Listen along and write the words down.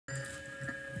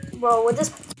Bro, we're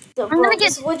just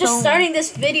starting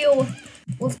this video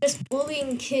with just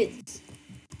bullying kids.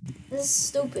 This is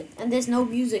stupid, and there's no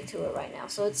music to it right now,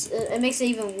 so it makes it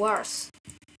even worse.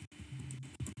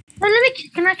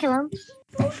 Can I kill him?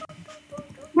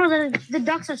 Bro, the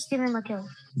ducks are stealing my kill.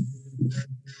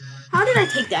 How did I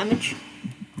take damage?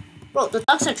 Bro, the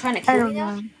ducks are trying to kill me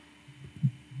now?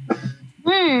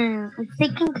 If they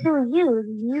can kill you,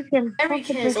 you can... Every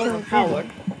kid is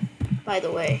overpowered, by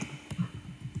the way.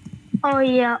 Oh,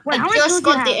 yeah. Wait, I just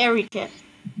got the aery kit.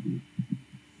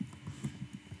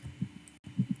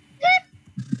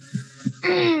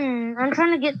 I'm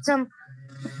trying to get some...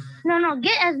 No,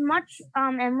 get as much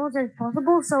emeralds as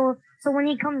possible, so when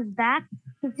he comes back,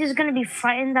 he's just gonna be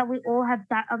frightened that we all have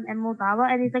that emerald lava,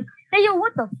 and he's like, hey, yo,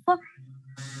 what the fuck?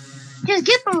 Just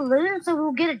get balloons so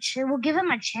we'll give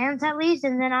him a chance at least,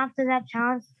 and then after that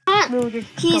chance, we'll just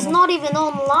he's not even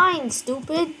online,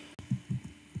 stupid.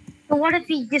 So what if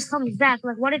he just comes back?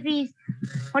 Like, what if he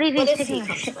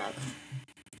comes back?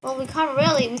 Well, we can't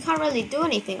really do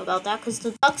anything about that because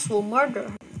the ducks will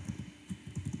murder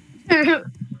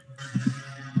him.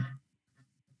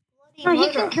 No,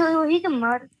 he can kill you. He can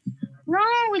murder. No,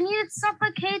 we need to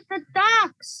suffocate the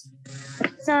ducks.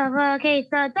 Suffocate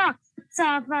the ducks.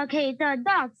 Suffocate the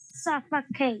ducks.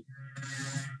 Suffocate.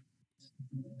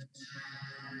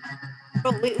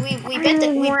 Bro, we bet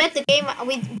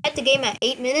the game at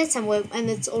 8 minutes and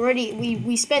it's already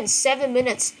we spent 7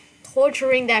 minutes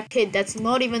torturing that kid that's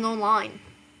not even online.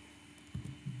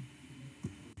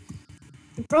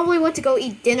 He probably went to go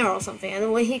eat dinner or something, and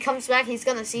then when he comes back, he's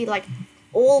gonna see like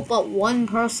all but one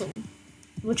person,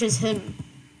 which is him,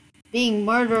 being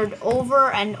murdered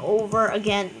over and over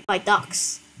again by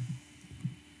ducks.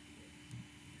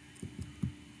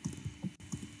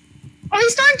 Oh,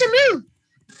 he's starting to move!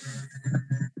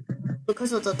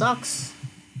 Because of the ducks.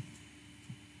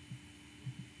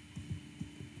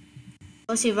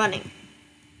 What's he running?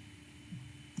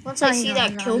 Once I see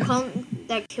that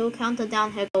kill counter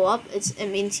down here go up, it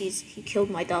means he killed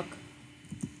my duck.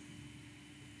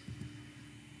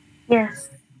 Yes.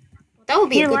 That would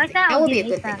be a good thing. That would be a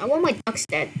good thing. I want my ducks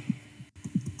dead.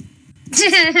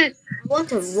 I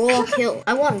want a raw kill.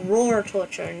 I want raw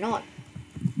torture, not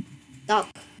duck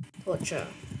torture.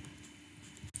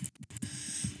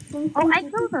 Oh, I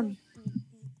killed them.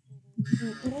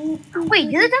 Wait,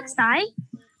 did the ducks die?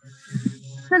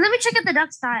 No, let me check if the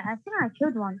ducks die. I think I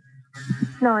killed one.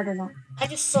 No, I did not. I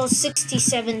just saw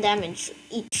 67 damage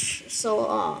each.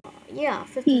 So, yeah,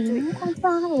 53.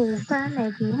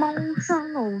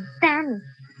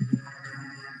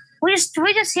 We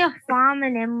just here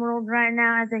farming emerald right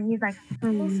now, and then he's like,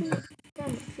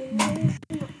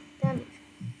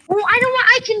 Oh, I know what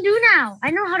I can do now.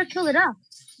 I know how to kill it up.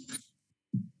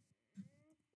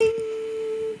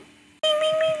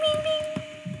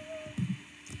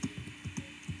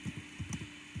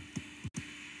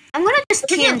 I'm gonna just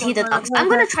TNT the ducks. I'm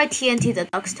gonna try TNT the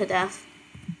ducks to death.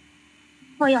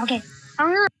 Oh yeah, okay.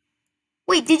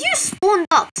 Wait, did you spawn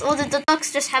ducks, or did the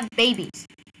ducks just have babies?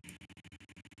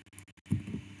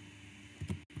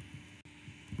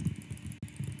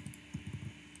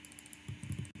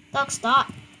 Ducks die.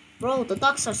 Bro, the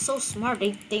ducks are so smart.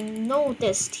 They know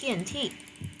this TNT,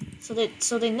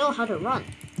 so they know how to run.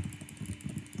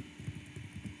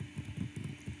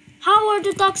 How are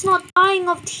the ducks not dying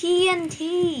of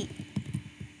TNT?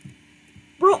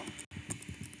 Bro.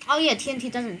 Oh yeah,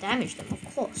 TNT doesn't damage them, of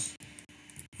course.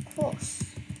 Of course.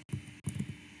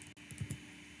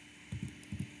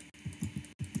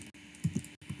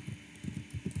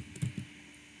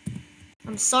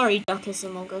 I'm sorry, Duckus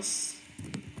Among Us.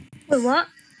 Wait, what?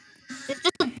 It's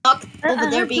just a duck over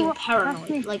there being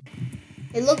paranoid. Like,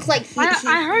 it looks like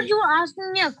I heard you were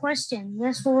asking me a question.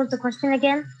 Yes, what was the question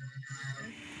again?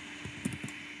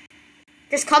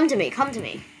 Just come to me, come to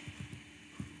me.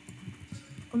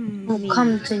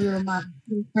 Come to you, my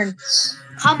prince.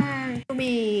 Come to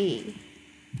me.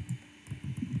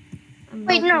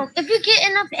 Wait, no. If you get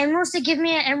enough emeralds to give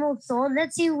me an emerald sword,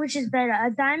 let's see which is better.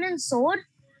 A diamond sword?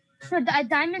 A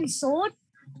diamond sword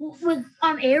with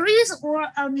aeries, or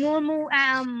a normal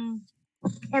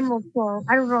emerald sword?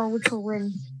 I don't know which will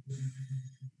win.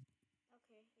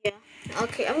 Okay, yeah.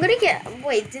 Okay, I'm gonna get...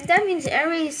 Wait, that means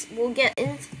aeries will get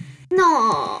in...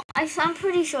 No, I'm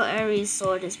pretty sure aery's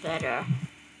sword is better.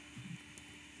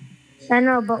 I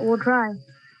know, but we'll try. I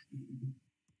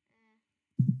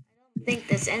don't think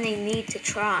there's any need to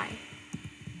try.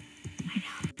 I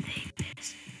don't think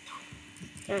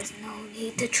there's no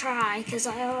need to try, because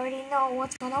I already know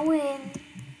what's gonna win.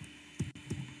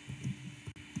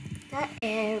 The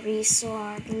aery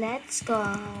sword, let's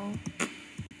go.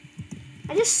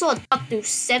 I just saw a duck do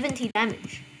 70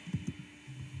 damage.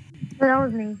 But that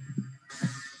was me.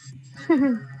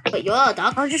 Wait, you're a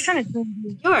duck? I was just trying to kill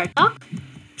you. You're a duck?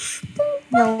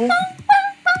 No. Wait,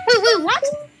 what?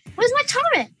 Where's my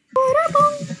turret?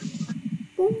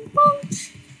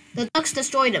 The ducks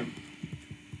destroyed him.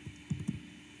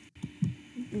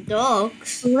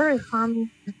 Ducks? I'm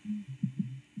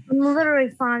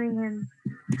literally farming him.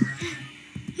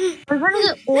 I'm trying to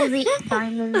get all the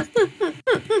diamonds.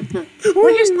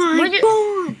 Oh my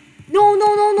god! No,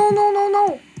 no, no, no, no, no,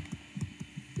 no!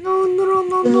 No, no, no,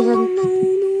 no, no, no, no,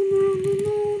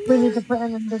 no. We need to put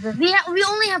in the we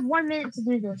only have 1 minute to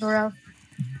do this, or else.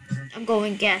 I'm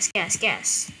going gas, gas,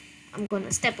 gas. I'm gonna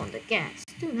step on the gas.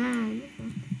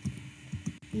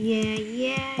 Yeah, yeah,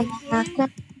 yeah.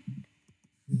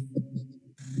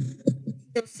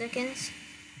 Those seconds.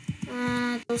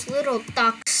 Those little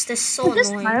ducks, they're so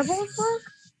annoying. Fireballs work?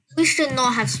 We should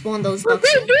not have spawned those ducks.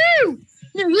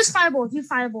 No, use fireballs. Use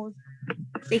fireballs.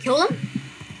 They kill them?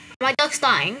 My duck's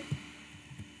dying.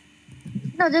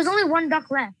 No, there's only 1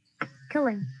 duck left.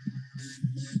 Killing.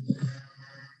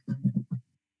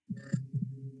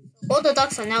 All the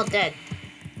ducks are now dead,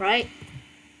 right?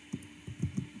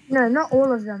 No, not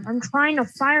all of them. I'm trying to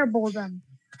fireball them.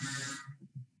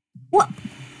 What?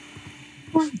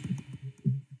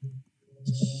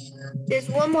 There's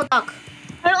 1 more duck.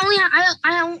 I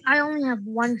only have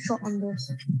 1 shot on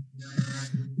this.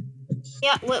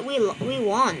 Yeah, we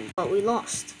won, but we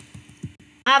lost.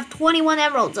 I have 21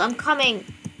 emeralds. I'm coming.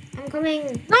 I'm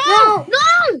coming. No!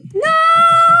 No!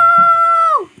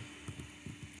 No!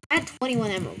 I had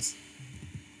 21 emeralds.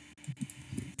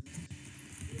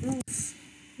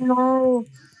 No.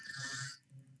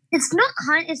 It's not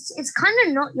it's kind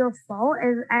of not your fault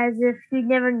as if you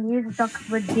never knew the ducks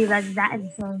would be like that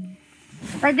insane.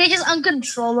 Like they're just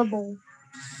uncontrollable.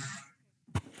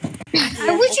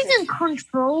 I wish you can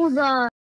control the